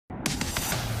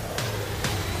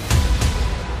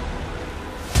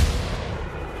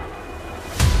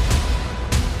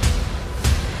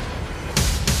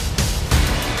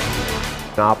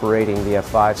operating the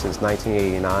F-5 since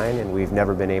 1989, and we've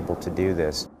never been able to do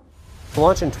this.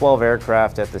 Launching 12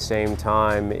 aircraft at the same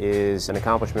time is an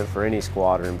accomplishment for any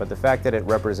squadron, but the fact that it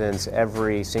represents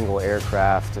every single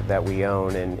aircraft that we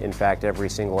own, and in fact every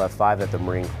single F-5 that the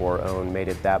Marine Corps owned, made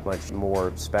it that much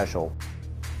more special.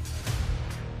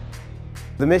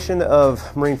 The mission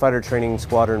of Marine Fighter Training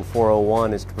Squadron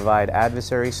 401 is to provide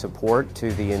adversary support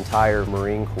to the entire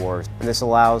Marine Corps. And this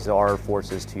allows our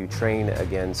forces to train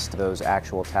against those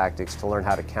actual tactics, to learn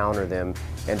how to counter them,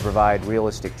 and provide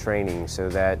realistic training so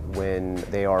that when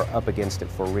they are up against it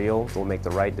for real, they'll make the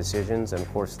right decisions, and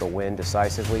of course they'll win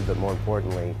decisively, but more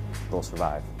importantly, they'll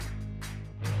survive.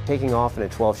 Taking off in a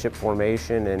 12-ship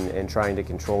formation and trying to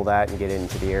control that and get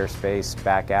into the airspace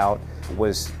back out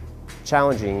was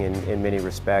challenging in many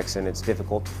respects, and it's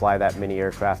difficult to fly that many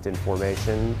aircraft in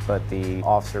formation, but the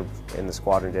officer in the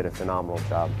squadron did a phenomenal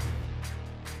job.